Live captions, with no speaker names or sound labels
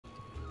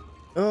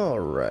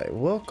Alright,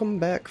 welcome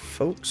back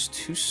folks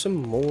to some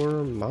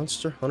more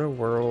Monster Hunter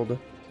World.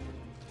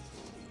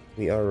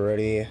 We are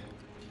ready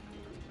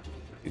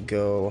to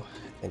go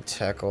and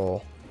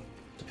tackle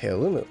the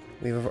Paolumu.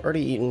 We've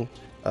already eaten,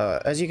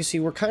 as you can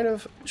see, we're kind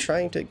of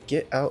trying to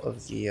get out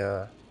of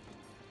the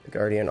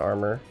Guardian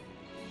armor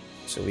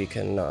so we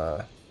can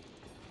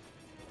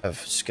have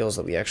skills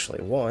that we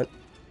actually want.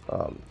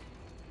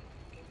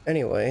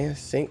 Anyway, I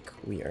think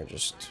we are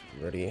just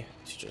ready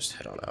to just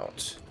head on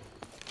out.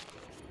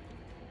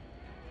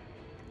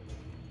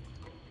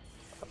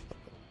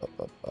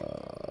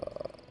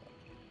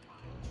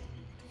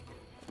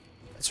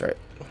 That's right.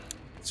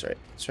 That's right.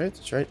 That's right.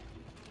 That's right.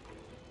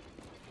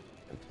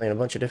 I'm playing a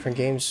bunch of different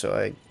games, so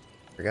I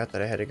forgot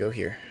that I had to go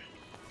here.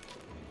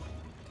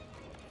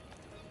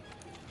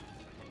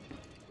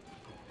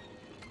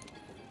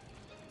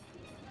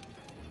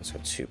 Let's go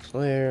 2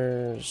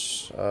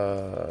 players.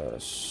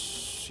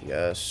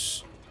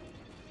 Yes.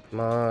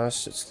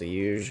 Moss, it's the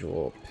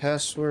usual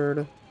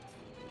password.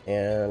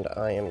 And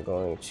I am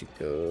going to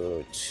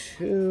go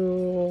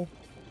to...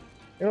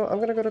 You know, I'm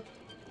gonna go to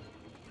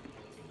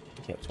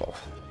Camp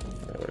 12.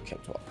 I'm gonna go to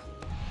Camp 12.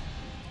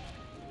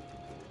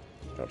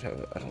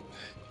 I don't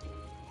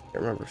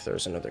remember if there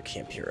was another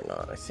camp here or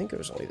not. I think it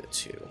was only the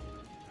 2.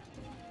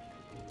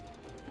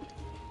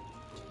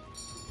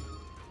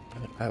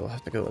 I will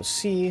have to go and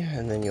see,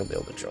 and then you'll be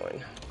able to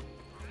join.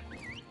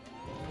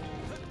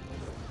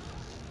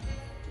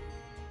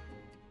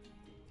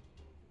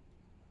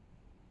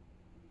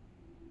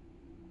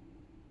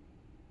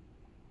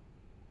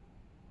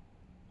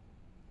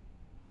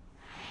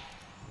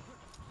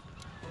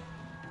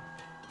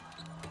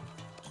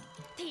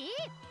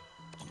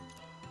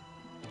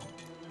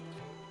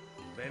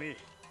 Benny.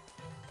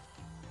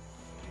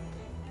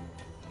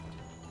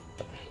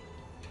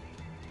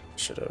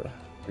 Should have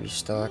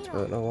restocked,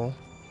 but no well.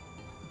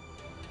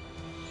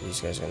 These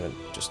guys are gonna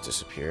just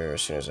disappear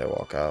as soon as I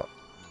walk out.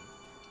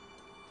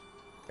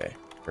 Okay,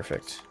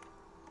 perfect.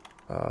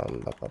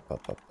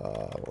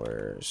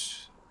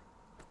 Where's...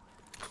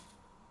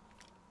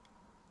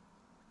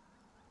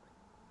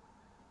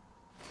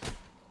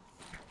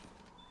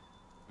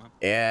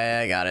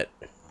 Yeah, I got it.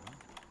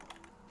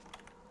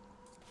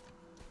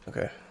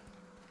 Okay.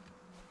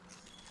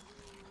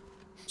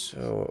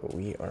 So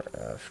we are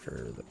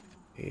after the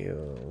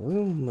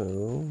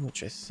Paolumu,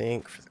 which I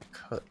think for the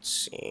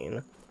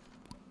cutscene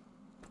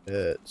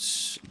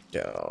it's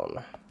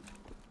down.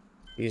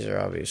 These are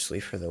obviously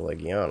for the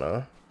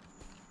Legiana.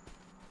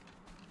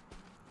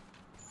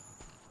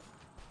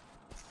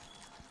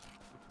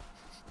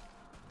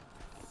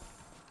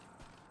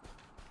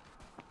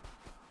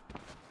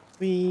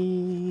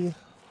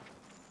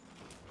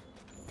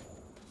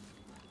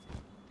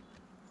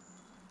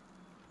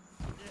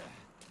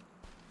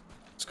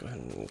 Let's go ahead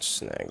and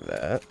snag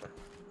that.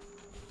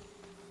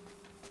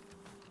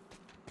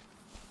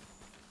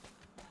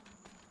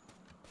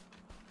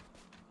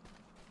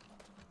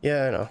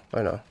 Yeah,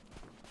 I know.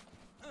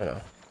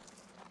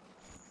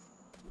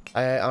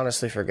 I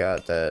honestly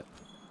forgot that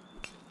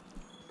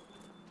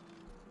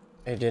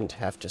I didn't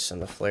have to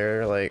send the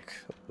flare like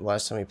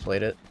last time we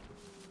played it,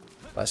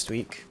 last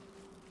week.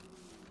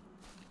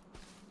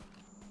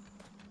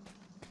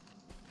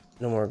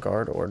 No more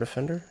guard or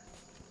defender?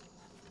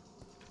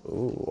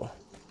 Ooh.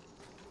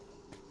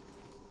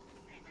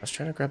 I was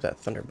trying to grab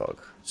that thunderbug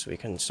so we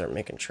can start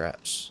making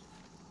traps.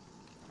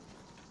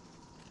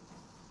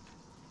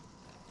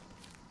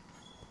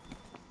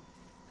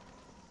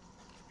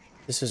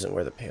 This isn't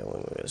where the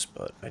Paolumu is,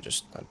 but I'm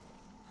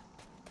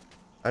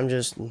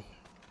just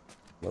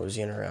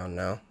moseying around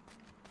now.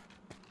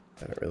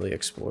 Haven't really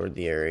explored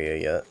the area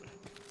yet.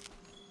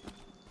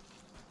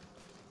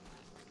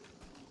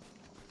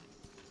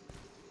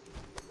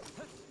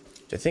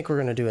 I think we're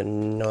gonna do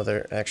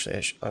another.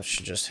 Actually, I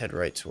should just head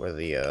right to where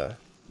the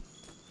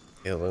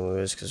Paolumu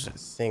is, because I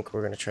think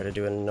we're gonna try to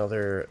do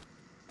another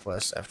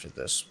quest after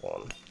this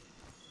one.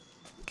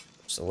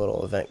 Just a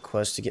little event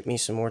quest to get me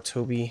some more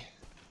Tobi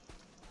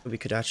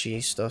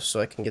Kadachi stuff, so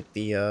I can get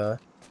the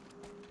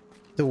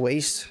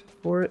waste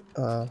for it.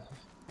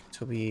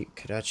 Tobi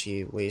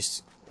Kadachi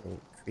waste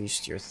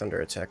increased your thunder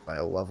attack by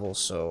a level,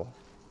 so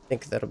I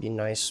think that'll be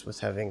nice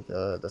with having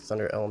the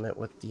thunder element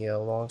with the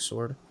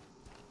longsword.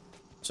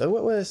 So I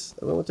went with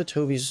the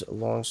Tobi's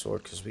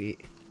longsword because we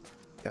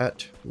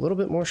got a little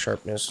bit more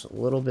sharpness, a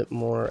little bit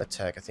more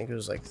attack. I think it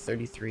was like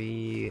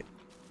 33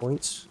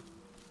 points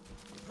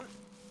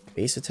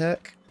base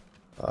attack,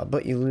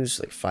 but you lose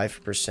like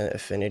 5%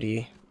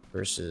 affinity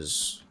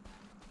versus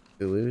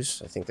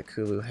Kulu's. I think the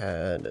Kulu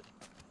had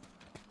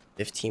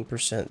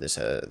 15%. This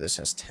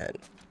has 10.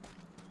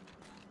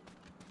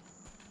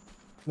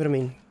 But I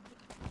mean,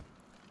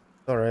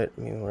 all right.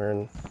 I mean, we're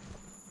in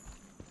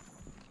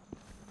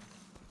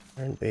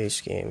base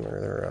game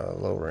or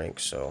low rank,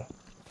 so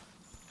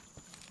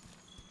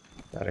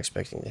not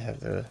expecting to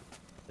have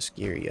this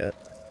gear yet.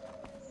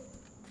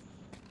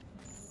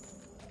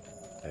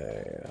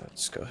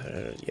 Let's go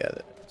ahead. Yeah,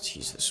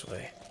 he's this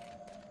way.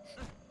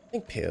 I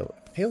think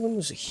Paolumu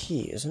was a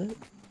he, isn't it?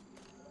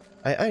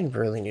 I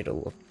really need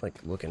to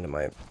look into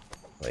my,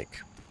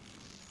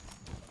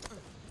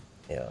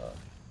 yeah,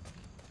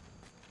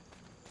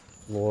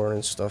 lore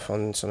and stuff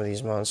on some of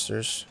these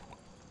monsters.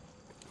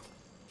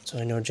 So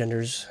I know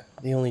genders.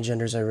 The only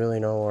genders I really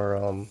know are,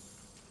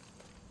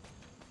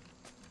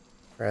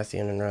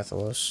 Rathian and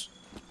Rathalos.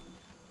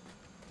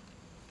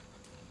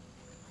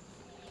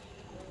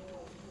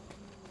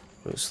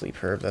 Blue Sleep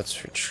Herb, that's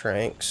for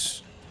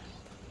Tranks.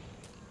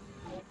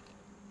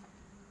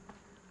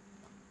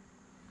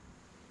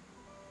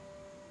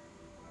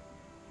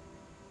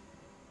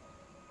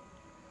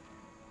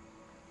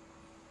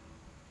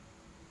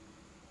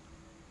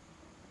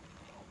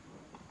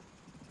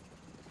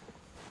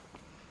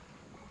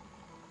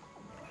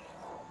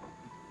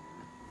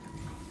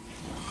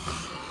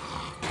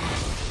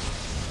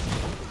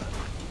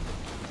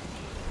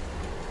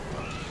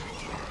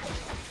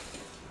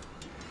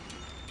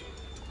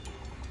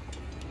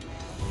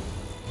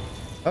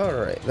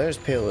 Alright, there's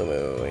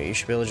Palumu. You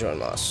should be able to join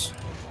Moss.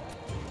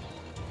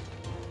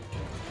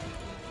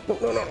 No,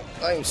 no, no.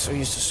 I'm so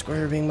used to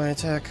square being my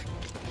attack.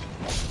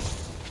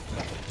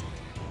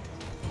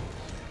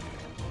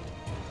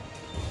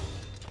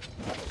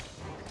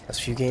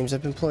 Last few games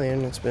I've been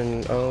playing, it's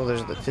been... Oh,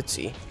 there's the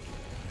Fitzy.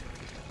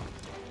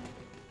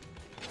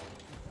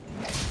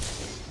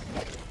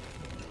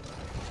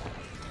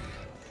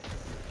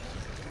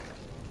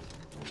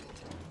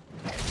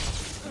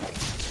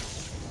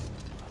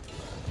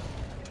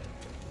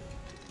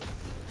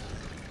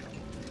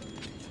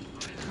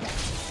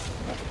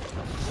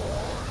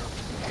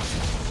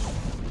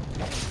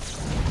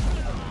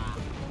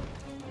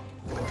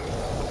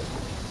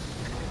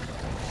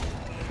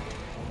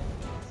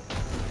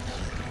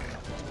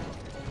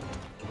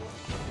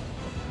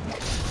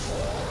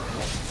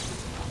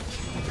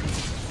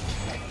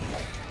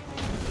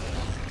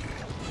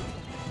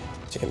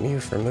 Damn you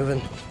for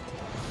moving.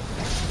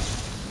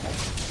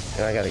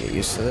 And I gotta get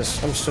used to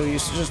this. I'm so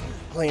used to just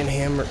playing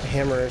hammer.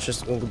 It's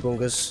just Oonga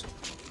Boongas.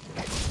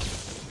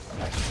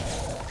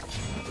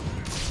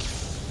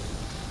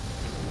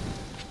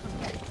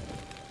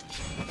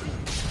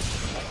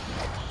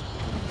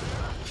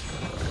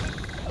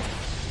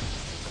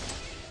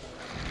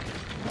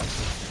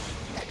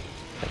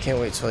 I can't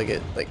wait till I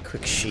get like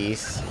quick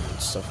sheath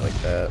and stuff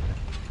like that.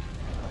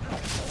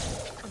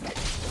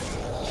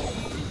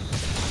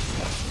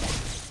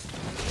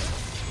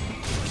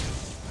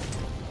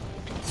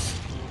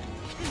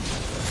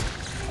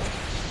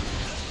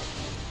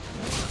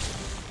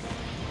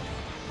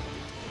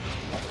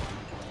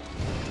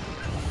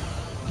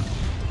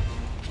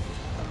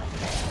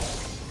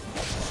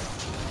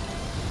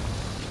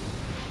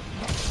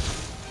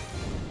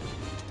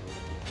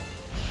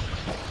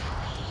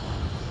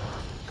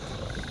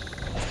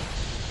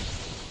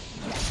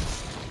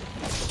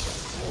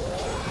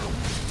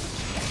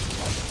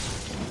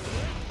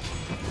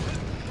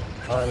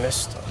 Oh, I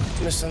missed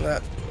on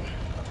that.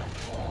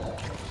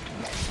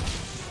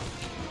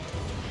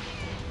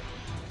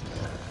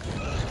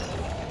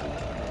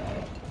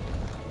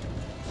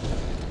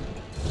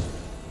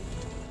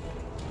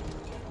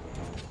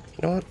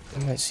 You know what? I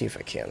might see if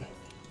I can.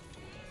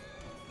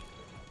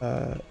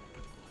 Control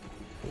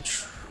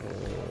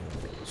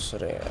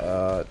setting.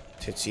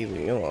 Titsy, leave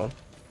me alone.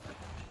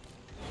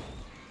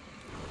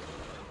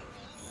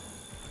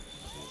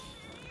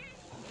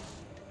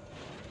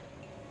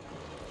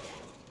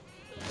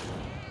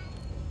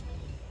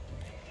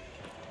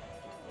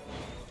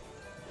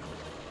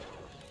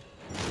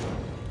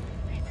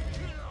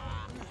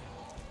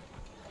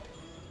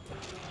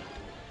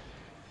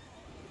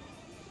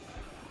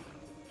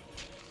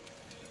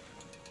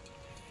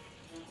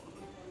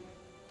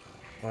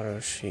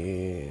 Auto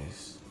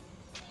sheath.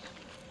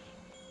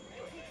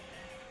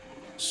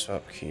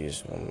 Sub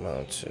keys one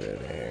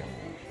mounted here.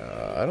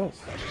 I don't.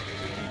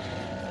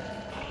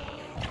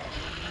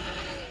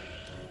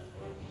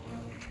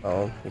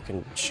 Oh, you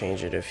can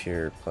change it if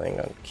you're playing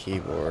on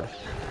keyboard.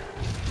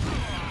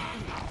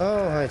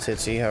 Oh, hi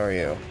Titsy, how are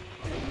you?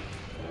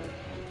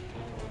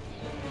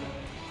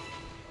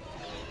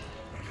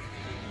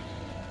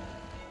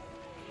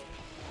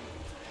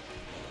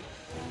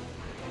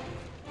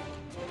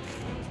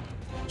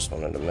 Just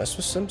wanted to mess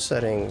with some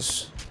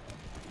settings.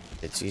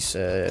 Titsy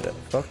said,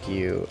 fuck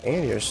you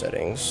and your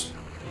settings.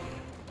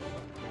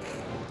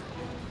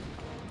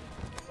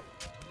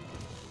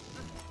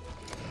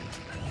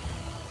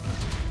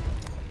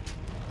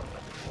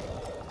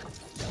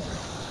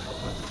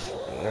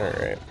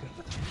 Alright.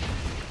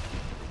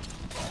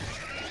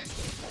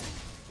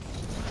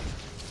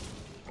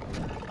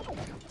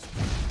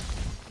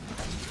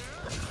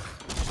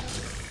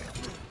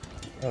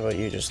 How about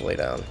you just lay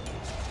down?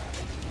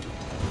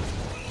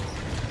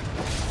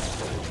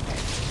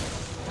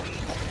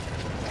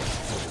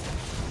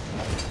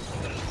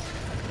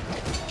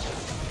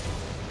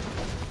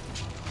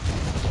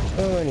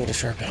 Oh, I need to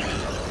sharpen.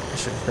 I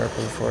should have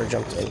sharpened before I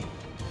jumped in.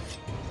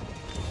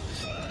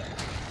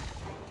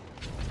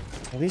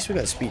 At least we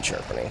got speed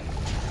sharpening.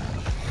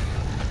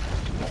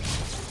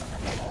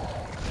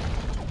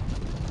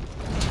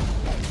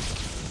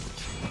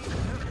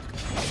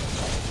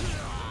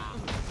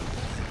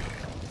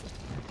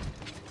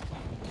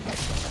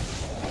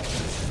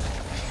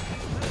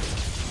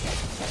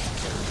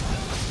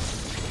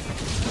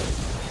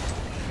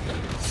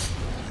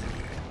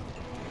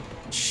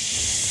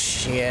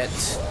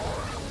 Shit.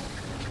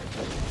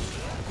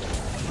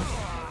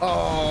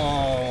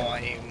 Oh,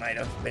 I might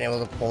have been able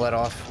to pull that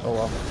off. Oh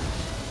well.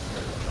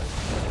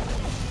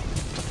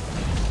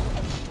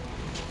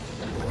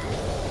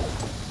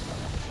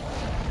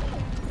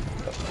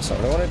 That's not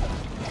what I wanted.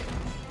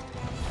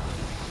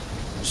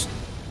 Just...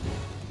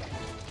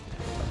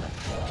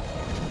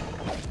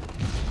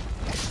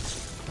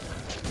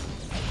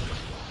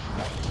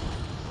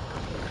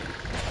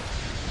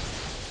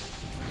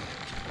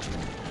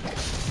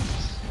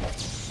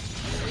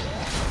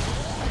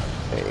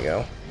 There you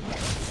go.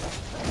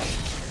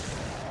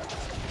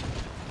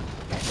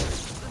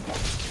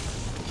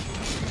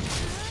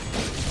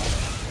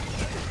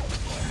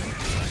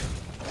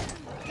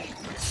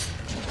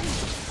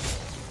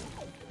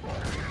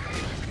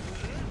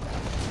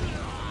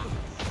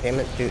 Damn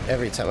it, dude,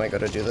 every time I go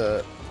to do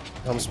the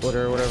helm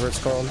splitter or whatever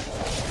it's called.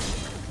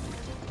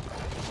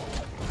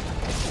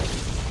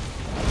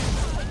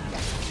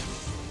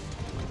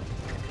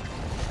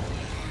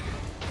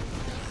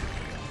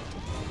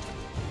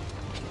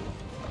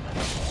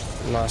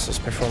 Moss is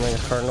performing a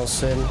cardinal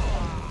sin.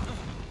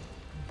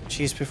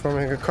 She's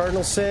performing a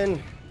cardinal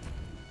sin.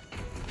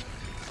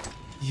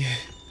 Yeah.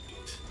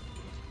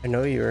 I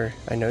know you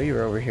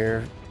were over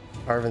here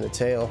carving the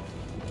tail.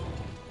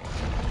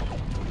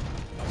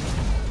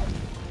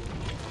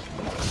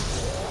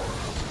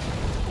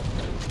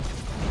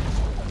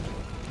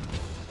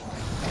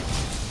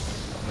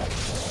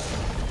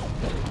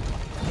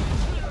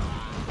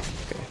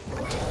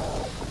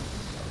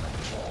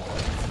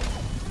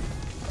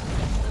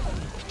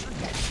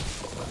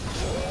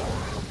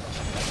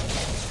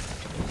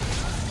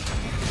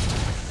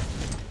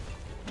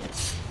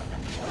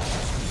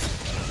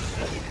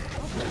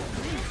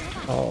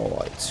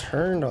 Oh, I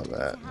turned on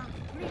that.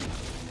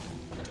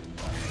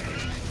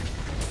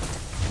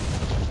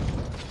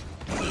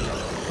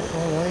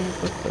 Oh, why you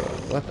put the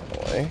weapon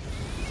away?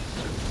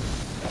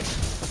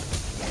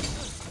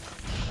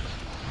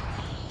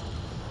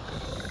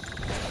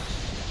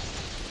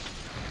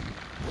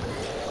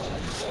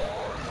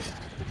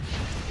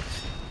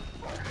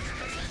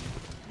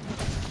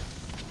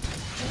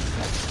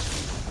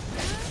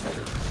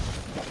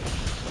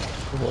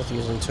 We're both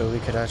using Toby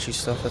Kadachi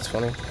stuff, that's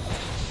funny.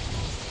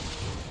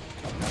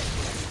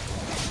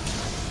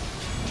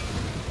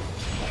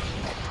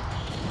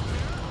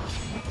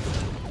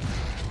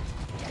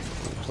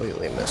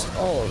 Completely missed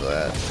all of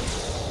that.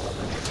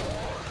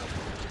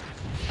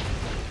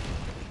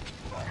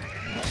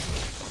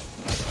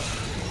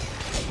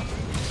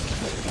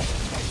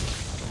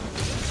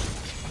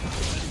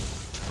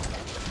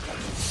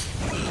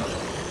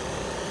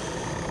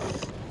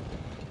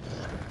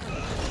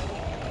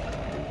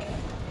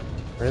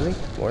 Really?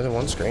 More than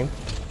one screen?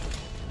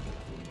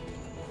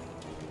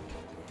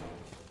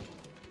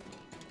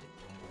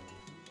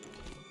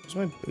 Where's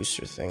my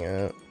booster thing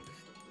at?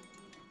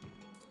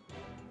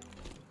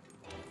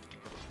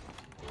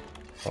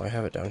 Oh, I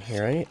have it down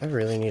here. I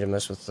really need to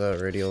mess with the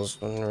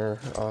radials when we're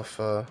off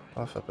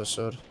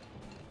episode.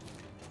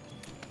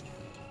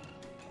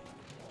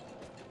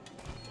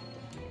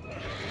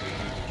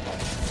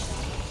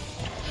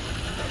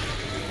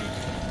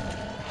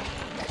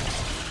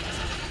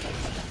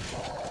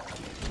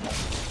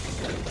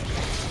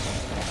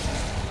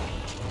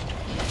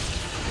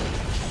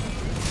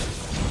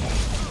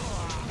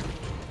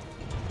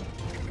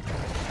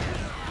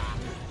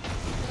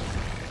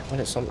 Why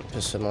did something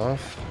piss him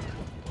off?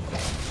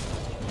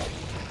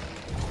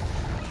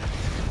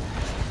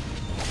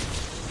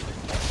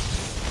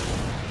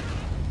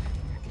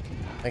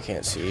 I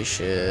can't see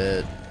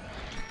shit.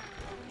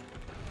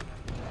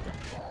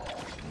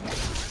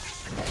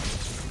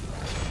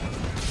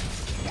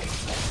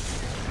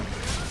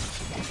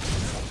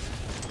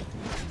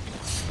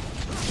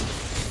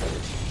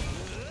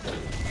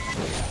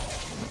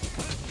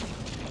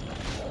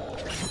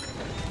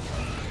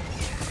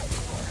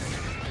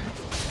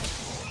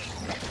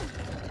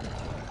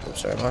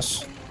 Oops, sorry,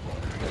 boss.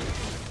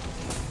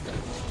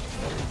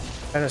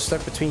 Kind of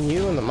stuck between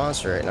you and the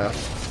monster right now.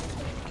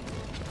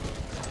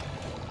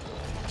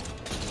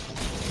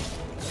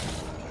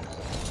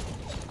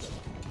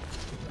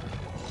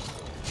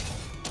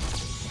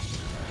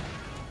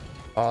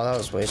 Oh, that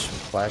was waste from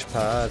flash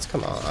pods.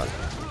 Come on.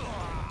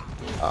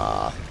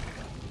 Ah.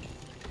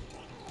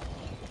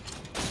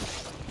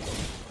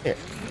 Here,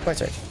 my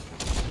turn.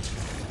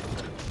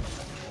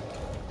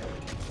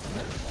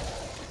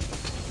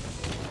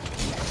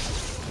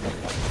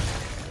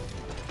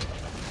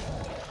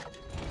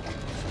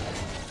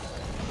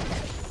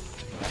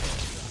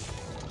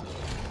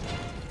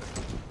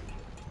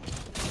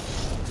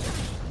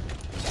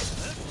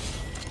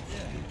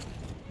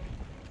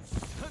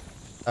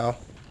 Oh.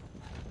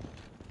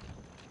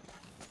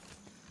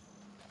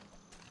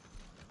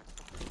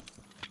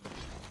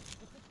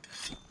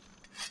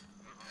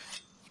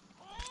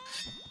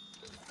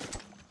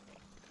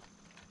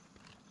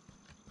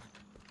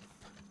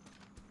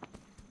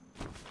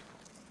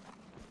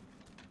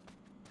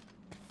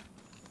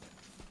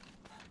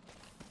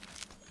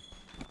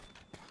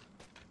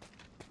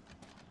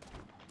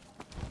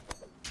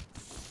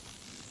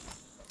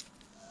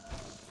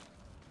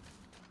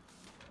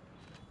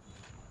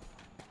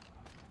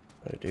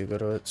 What do I do? Go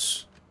to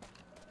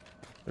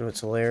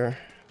its lair.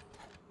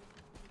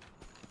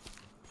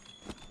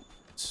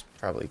 It's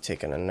probably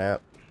taking a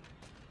nap.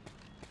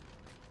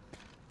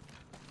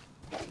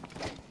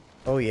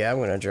 Oh yeah, I'm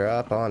gonna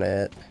drop on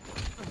it.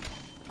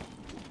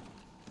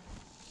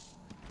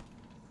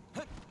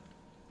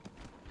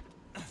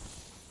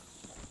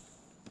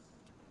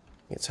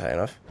 It's high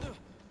enough.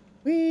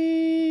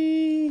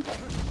 Whee!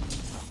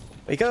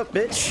 Wake up,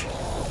 bitch!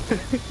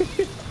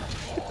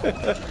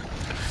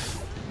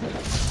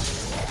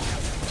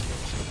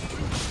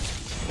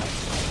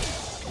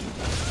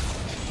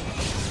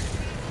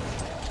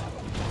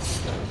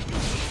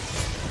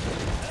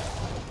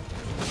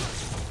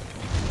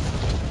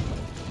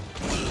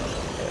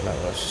 Yeah, not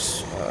much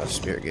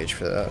spirit gauge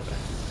for that.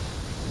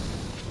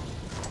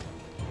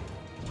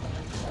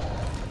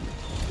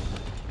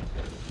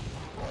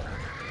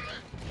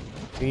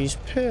 He's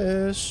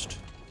pissed.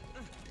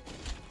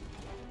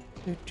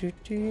 I'm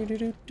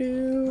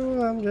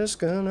just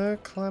gonna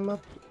climb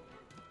up.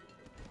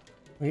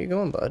 Where you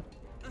going, bud?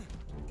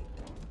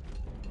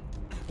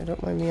 Hey,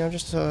 don't mind me. I'm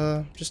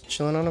just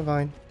chilling on a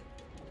vine.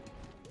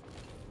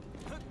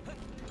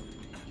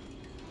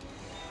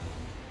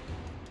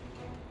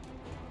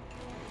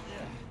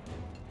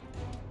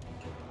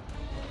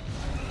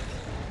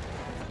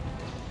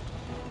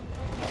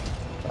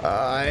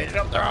 I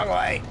jumped the wrong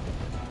way.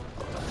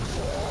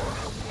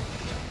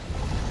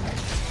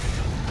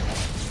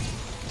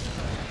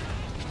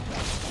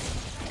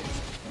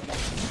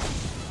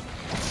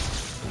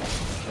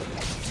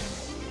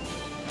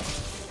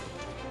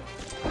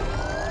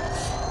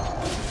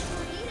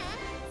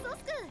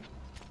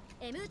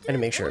 I had to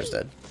make sure it's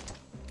dead.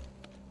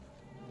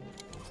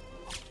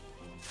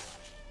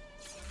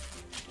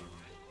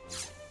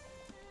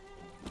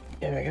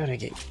 Yeah, I gotta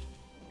get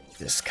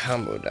this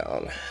combo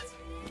down.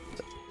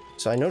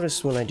 So I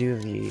noticed when I do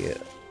the,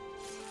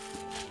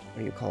 what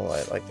do you call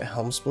it, like the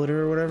helm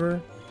splitter or whatever,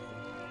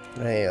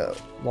 when I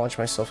launch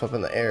myself up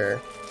in the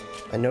air,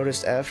 I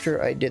noticed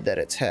after I did that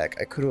attack,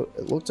 it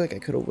looked like I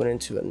could have went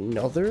into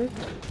another,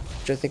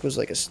 which I think was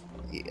like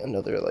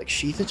another like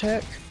sheath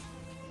attack.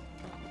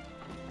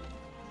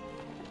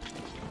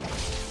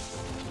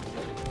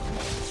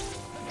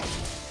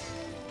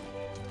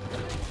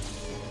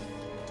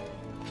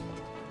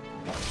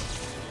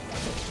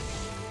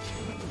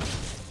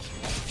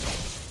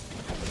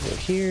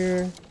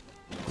 Here,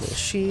 the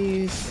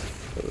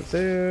sheath, go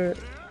there,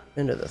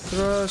 into the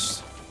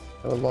thrust,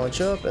 I would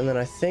launch up, and then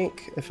I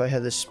think if I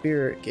had the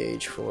spirit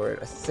gauge for it,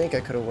 I think I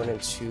could have went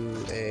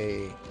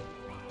into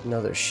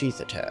another sheath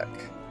attack.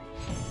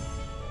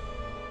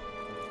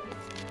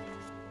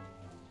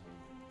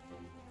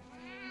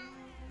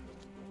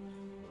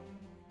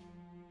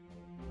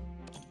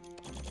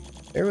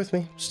 Bear with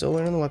me, still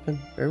learning the weapon,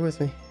 bear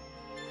with me.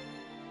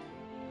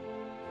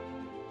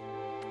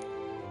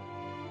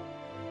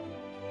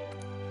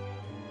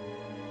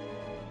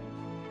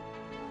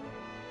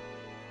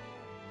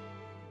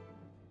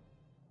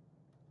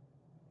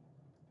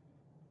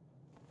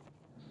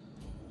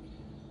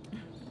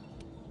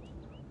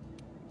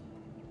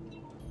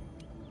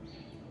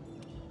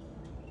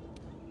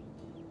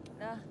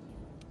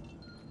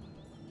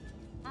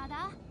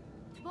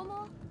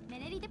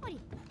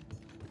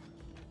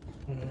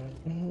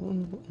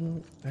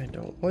 I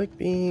don't like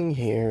being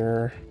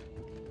here.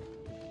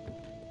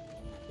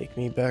 Take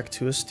me back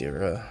to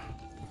Astera.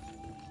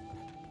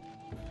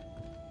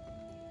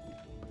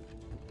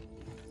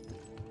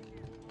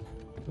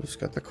 Who's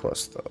got the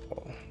quest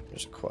though?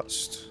 There's a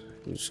quest.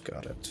 Who's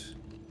got it?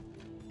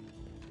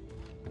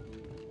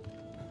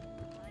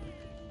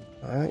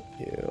 Alright,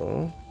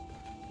 you.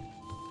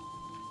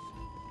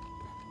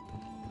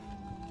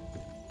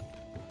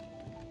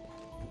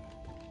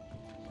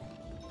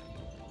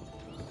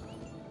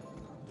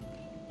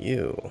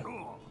 You.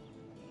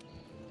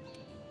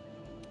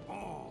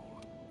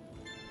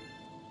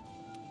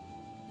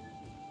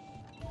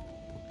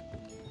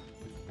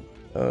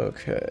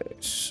 Okay,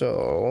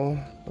 so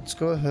let's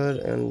go ahead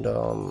and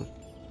I'm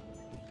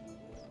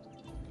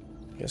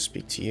gonna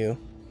speak to you.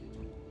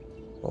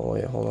 Oh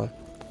wait, hold on.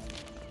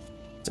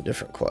 It's a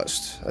different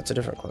quest. That's a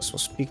different quest. We'll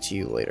speak to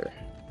you later.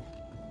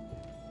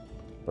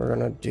 We're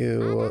gonna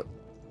do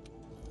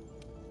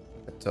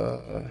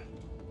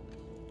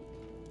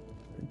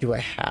do I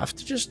have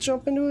to just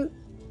jump into it?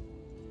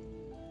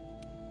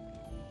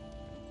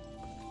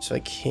 So I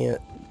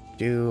can't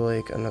do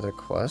like another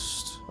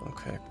quest?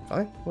 Okay,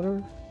 fine,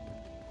 whatever.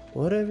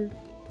 Whatever.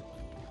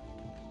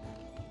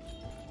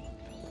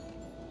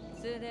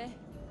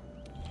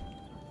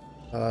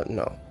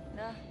 No.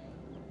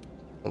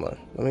 Hold on.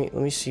 Let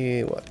me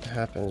see what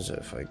happens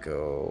if I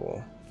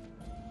go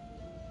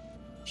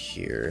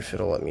here, if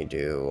it'll let me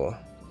do.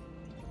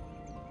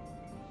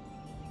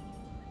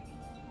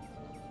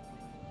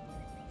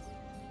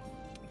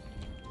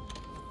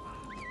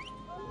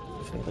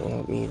 If it'll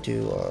let me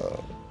do a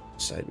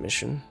side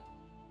mission.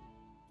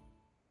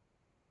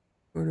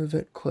 Or an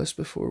event quest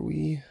before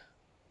we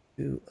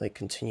do like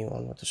continue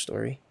on with the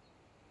story.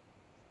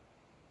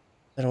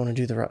 I don't want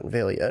to do the Rotten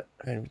Vale yet.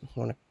 I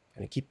want to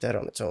kind of keep that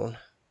on its own.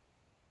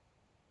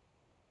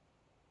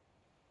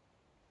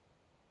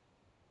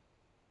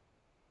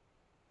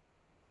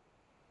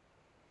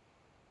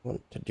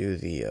 want to do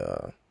the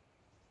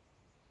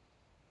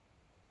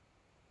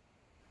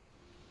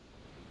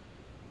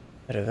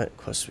that event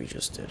quest we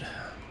just did.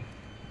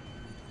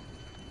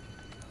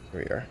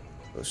 Here we are.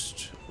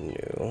 Post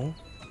new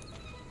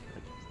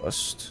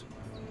quest.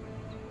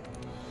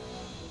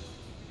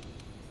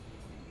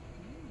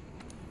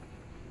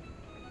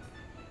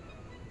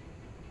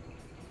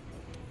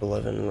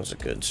 $11 was a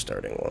good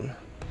starting one.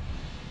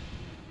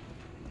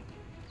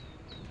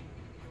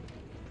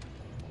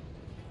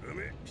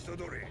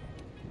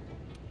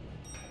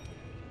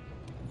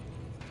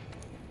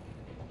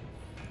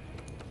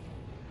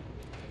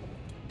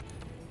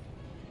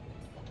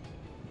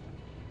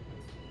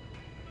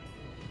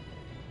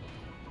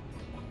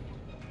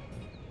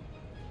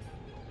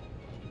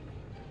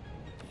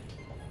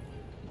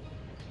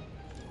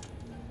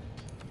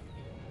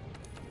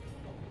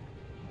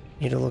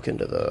 Need to look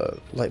into the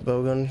light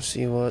bowgun,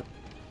 see what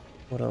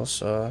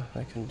else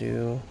I can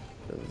do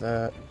with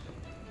that.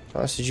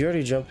 Did you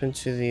already jump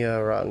into the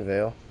Rotten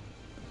Vale?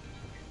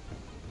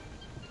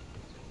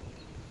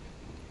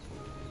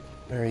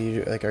 Or are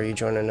you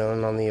joining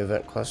in on the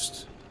event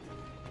quest?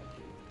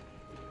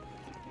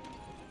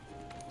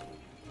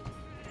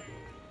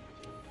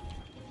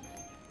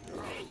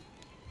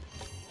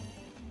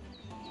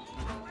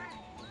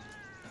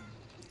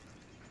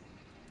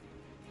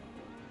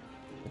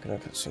 Looking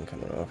at cutscene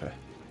coming, okay.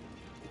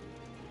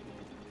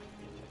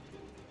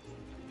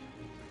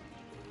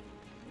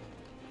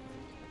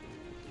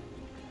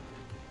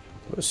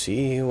 We'll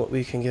see what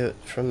we can get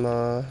from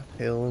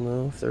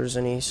Pale, if there's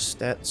any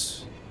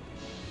stats,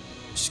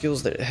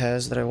 skills that it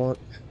has that I want.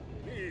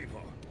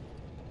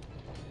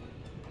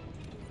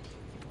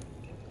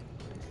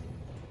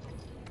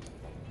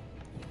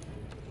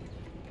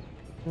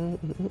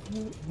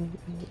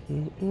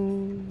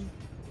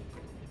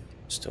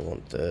 Still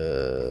want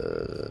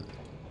the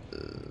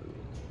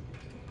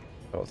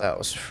oh, that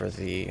was for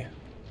the,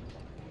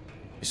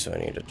 so I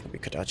need a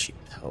Tobikadachi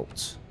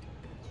pelt.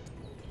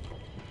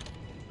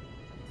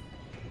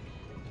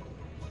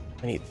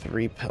 I need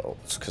 3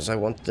 pelts, because I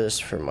want this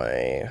for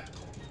my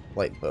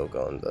light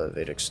bowgun, the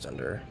Vedic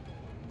Extender.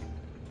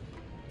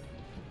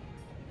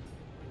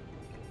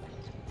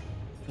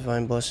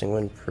 Divine Blessing,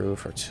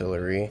 Windproof,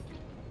 Artillery.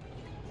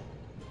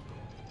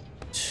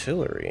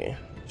 Artillery.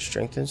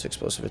 Strengthens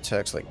explosive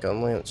attacks like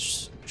gun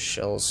lance,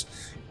 shells,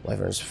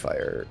 wyverns,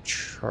 fire,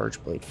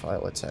 charge blade,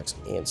 file attacks,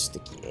 and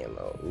sticky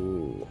ammo.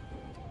 Ooh.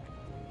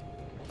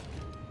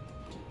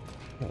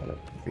 I want to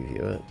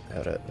preview it,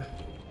 add it.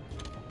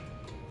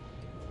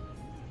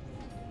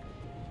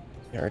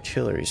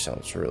 Artillery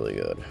sounds really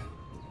good.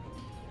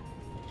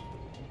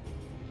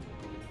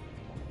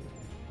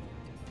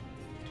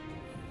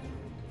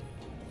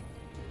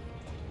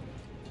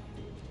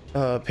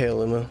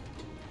 Paolumu.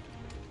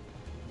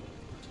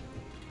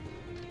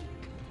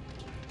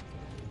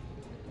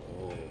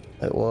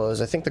 It was,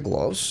 I think, the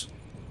gloves.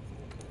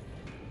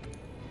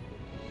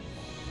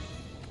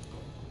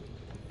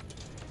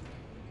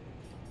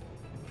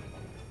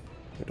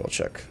 I'll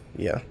check.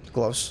 Yeah, the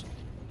gloves.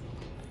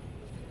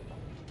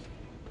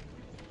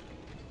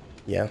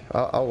 Yeah,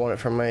 I'll want it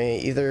from my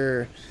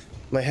either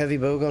my heavy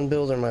bowgun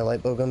build or my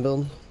light bowgun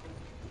build.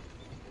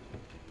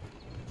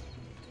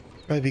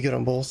 Probably be good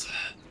on both,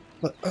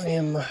 but I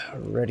am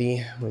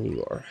ready when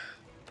you are.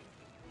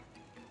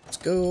 Let's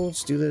go.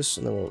 Let's do this,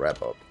 and then we'll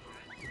wrap up.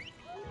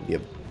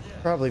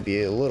 Probably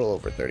be a little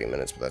over 30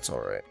 minutes, but that's all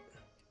right.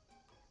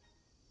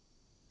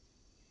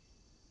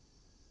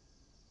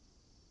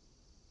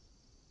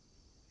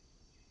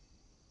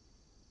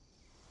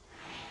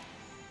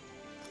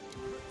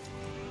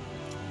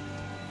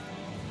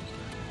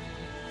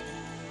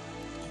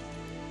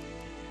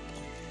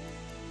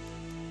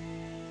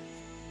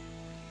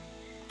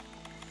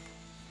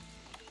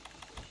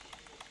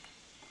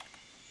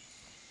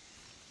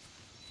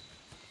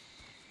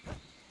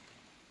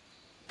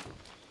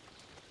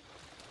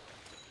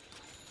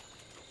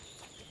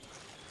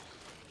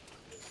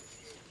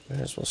 Might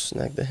as well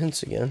snag the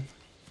hints again.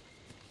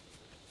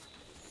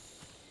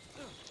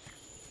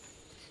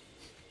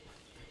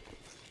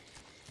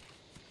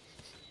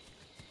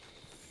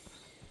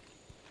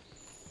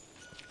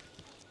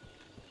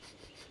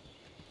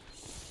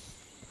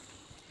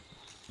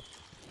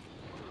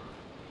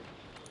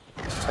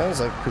 Sounds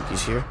like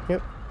Pookie's here.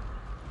 Yep.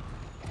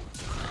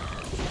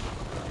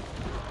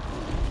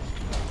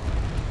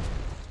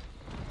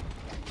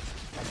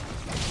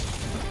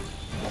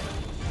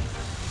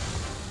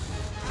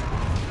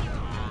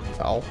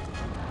 Ow.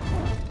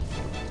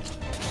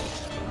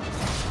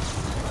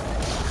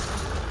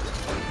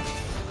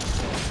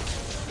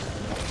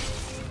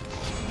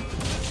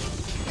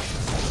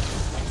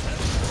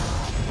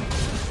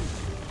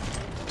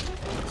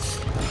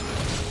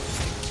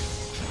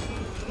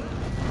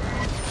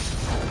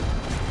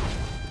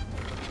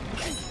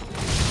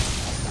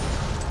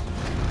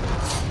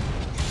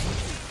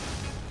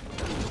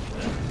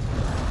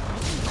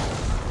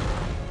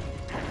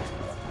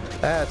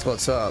 That's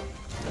what's up.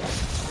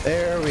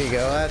 There we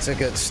go. That's a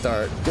good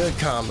start. Good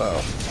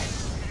combo.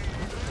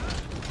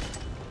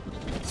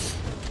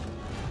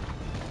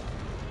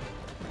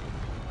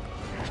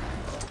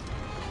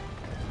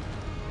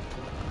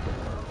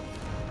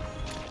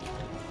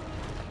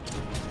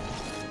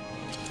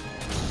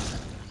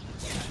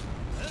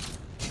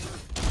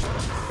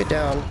 Get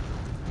down.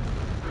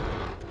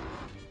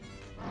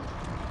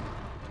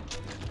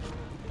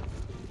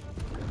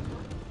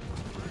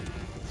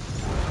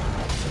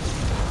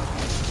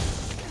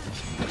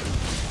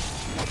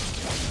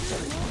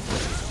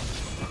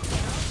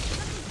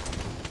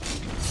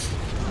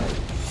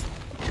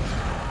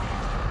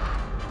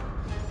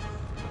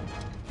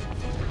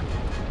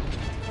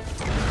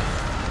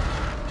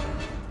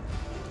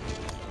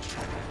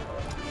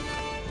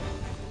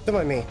 Don't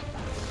mind me.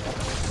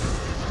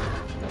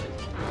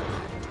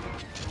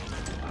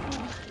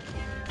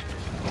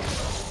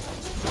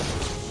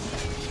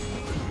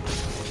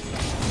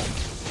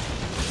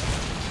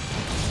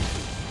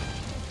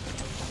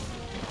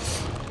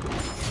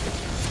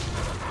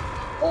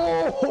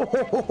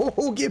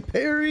 Oh, get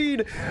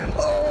parried.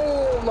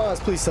 Oh, Moz,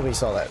 please tell me you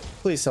saw that.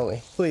 Please tell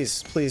me.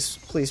 Please, please,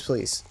 please,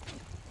 please.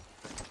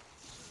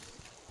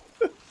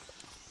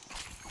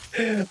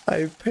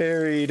 I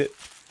parried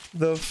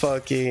the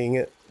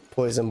fucking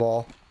poison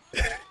ball.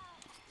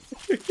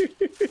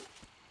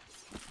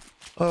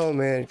 Oh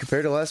man,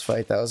 compared to last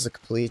fight, that was a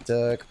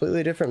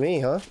completely different me,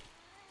 huh?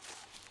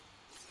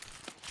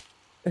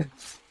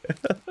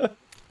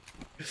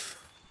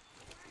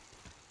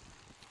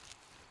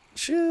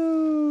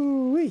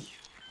 Shoo-wee.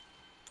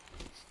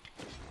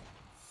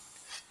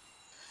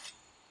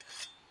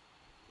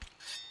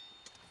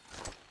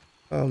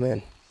 Oh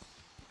man.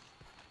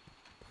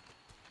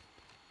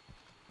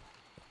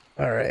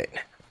 All right.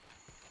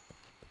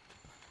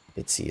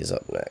 Titsy is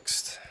up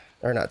next.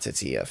 Or not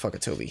Titsy, fuck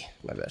it, Toby.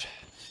 My bad.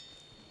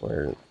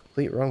 We're in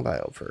complete wrong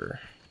biome for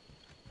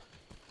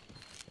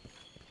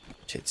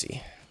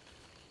Titsy.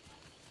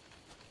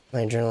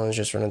 My adrenaline's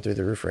just running through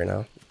the roof right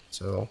now,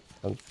 so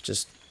I'm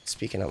just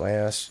speaking out my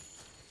ass.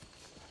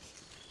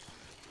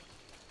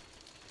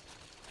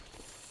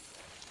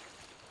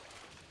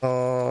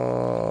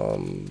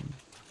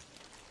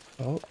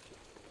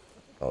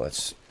 Oh,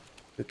 it's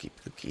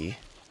Pookie.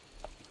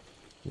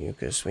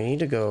 Mucus. We need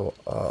to go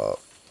up.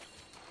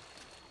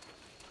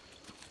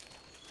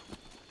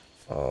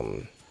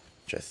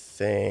 Which I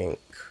think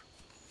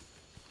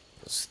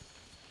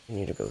we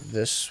need to go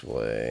this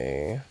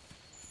way.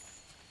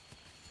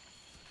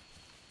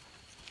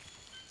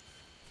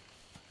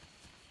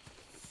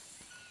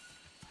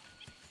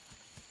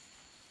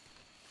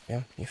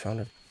 Yeah, you found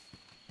it.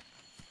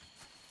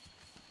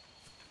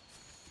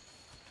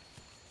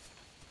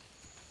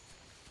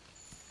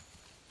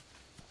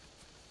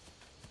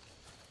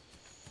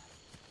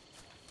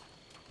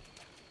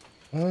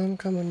 I'm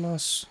coming,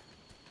 Moss.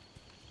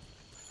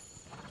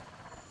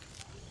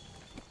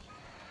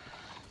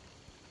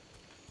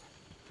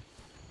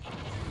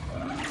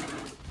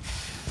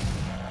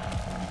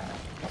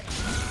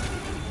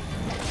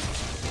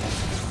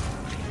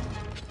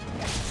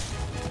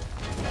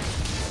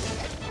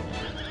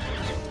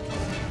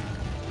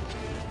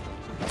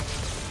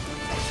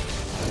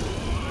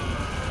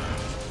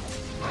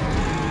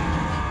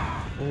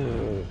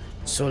 Ooh,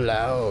 so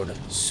loud,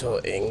 so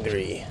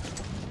angry.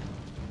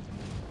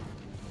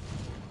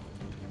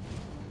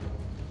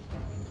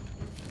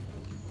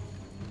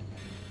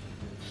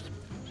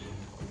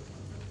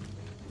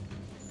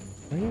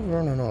 Where are you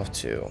running off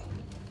to?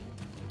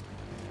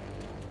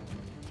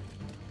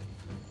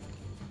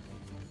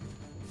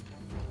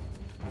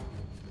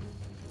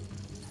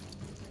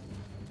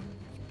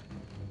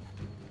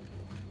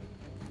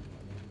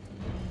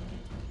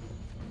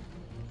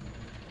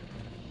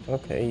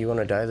 Okay, you want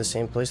to die the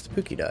same place the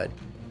Pookie died.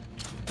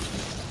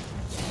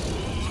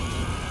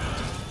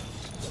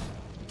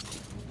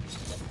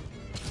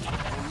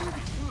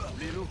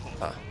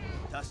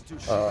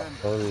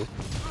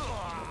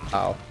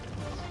 Ow.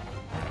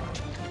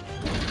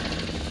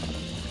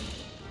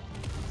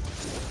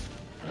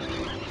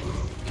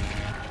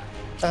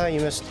 Ah,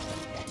 you missed.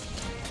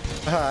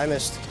 Ah, I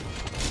missed.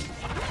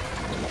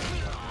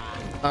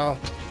 Ow.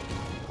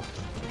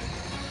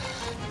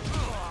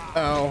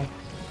 Ow.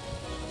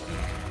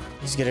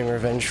 He's getting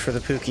revenge for the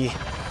Pookie.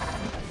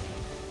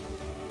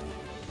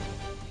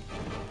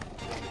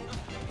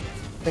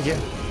 Thank you.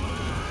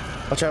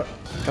 Watch out.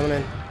 Coming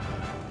in.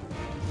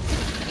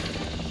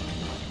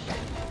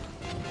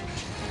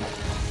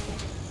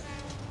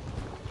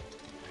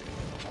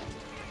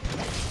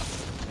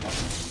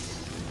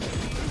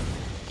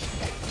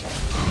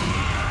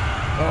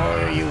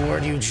 Oh, you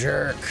word, you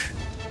jerk.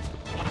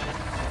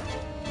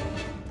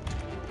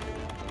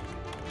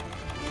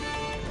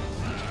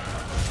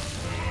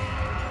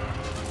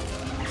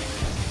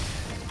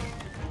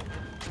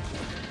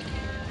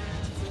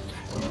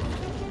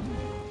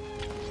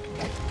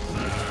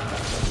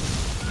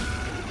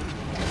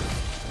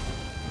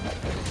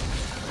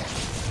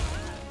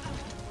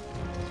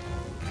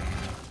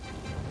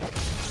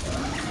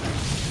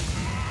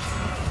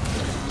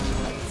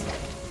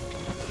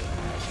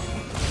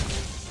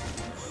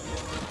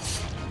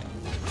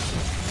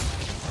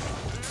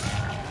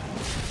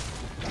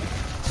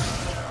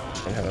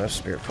 I have enough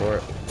spirit for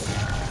it.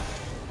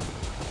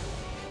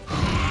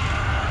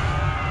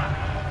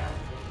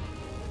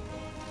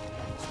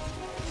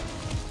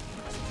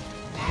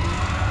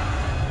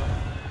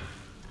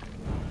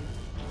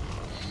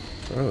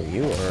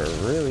 You are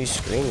really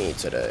screamy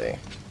today.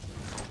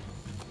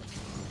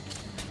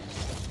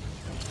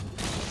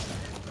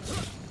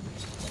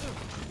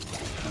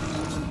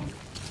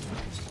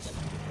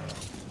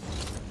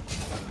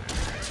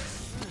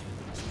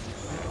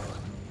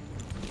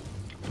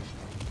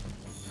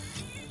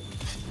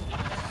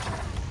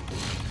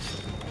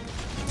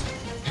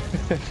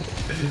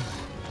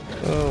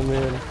 Oh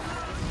man.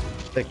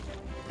 Like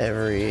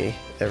every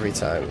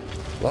time.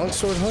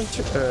 Longsword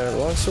hunter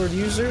longsword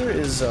user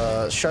is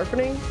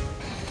sharpening.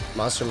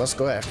 Monster must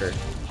go after.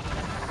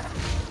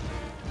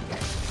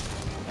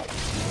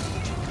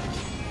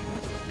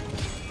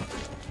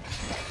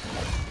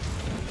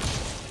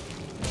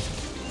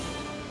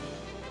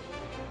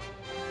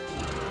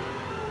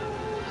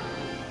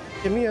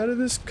 Get me out of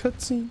this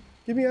cutscene.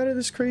 Get me out of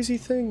this crazy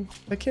thing.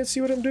 I can't see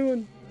what I'm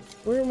doing.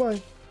 Where am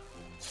I?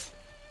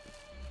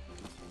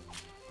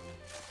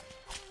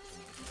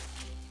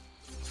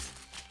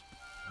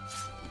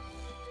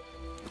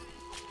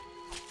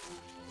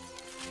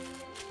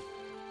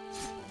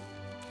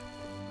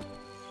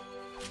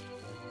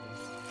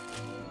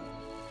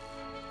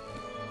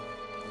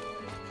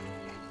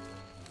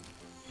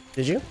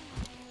 Did you?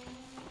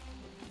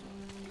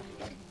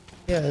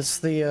 Yeah, it's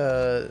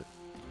the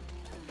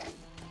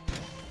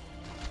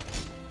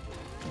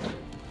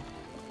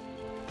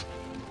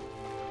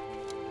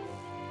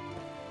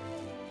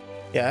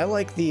yeah, I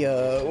like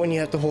the when you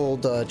have to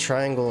hold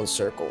triangle and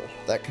circle.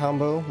 That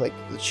combo, like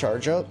the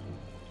charge up.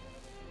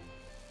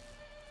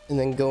 And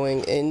then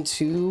going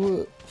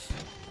into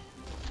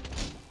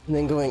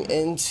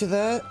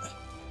that.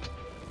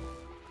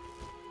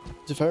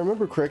 If I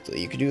remember correctly,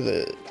 you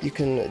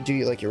can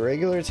do like your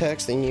regular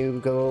attacks, then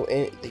you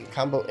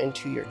combo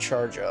into your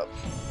charge up,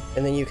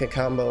 and then you can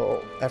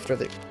combo after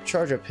the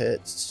charge up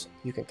hits.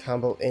 You can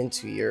combo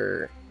into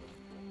your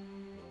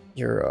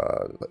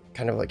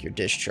kind of like your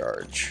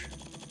discharge.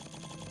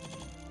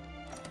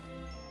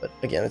 But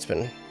again, it's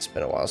been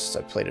a while since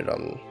I played it.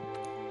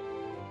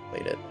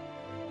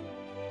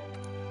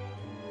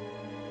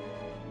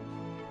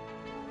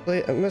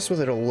 I messed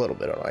with it a little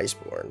bit on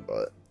Iceborne,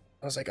 but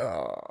I was like,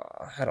 oh,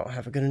 I don't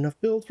have a good enough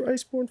build for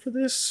Iceborne for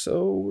this,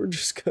 so we're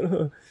just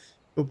gonna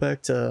go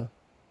back to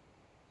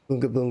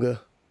Boonga Boonga.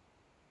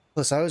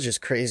 Plus, I was just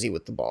crazy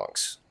with the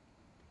bonks.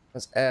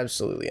 That's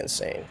absolutely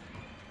insane.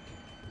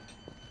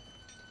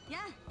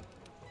 Yeah.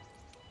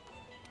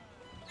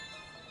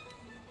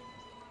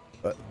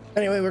 But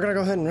anyway, we're gonna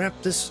go ahead and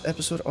wrap this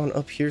episode on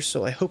up here,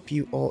 so I hope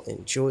you all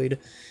enjoyed.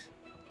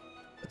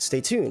 But stay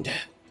tuned.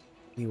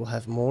 We will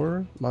have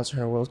more Monster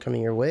Hunter World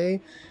coming your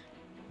way.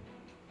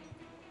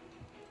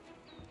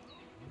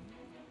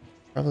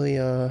 Probably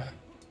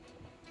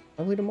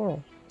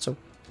tomorrow. So,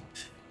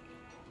 see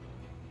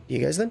you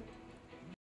guys then.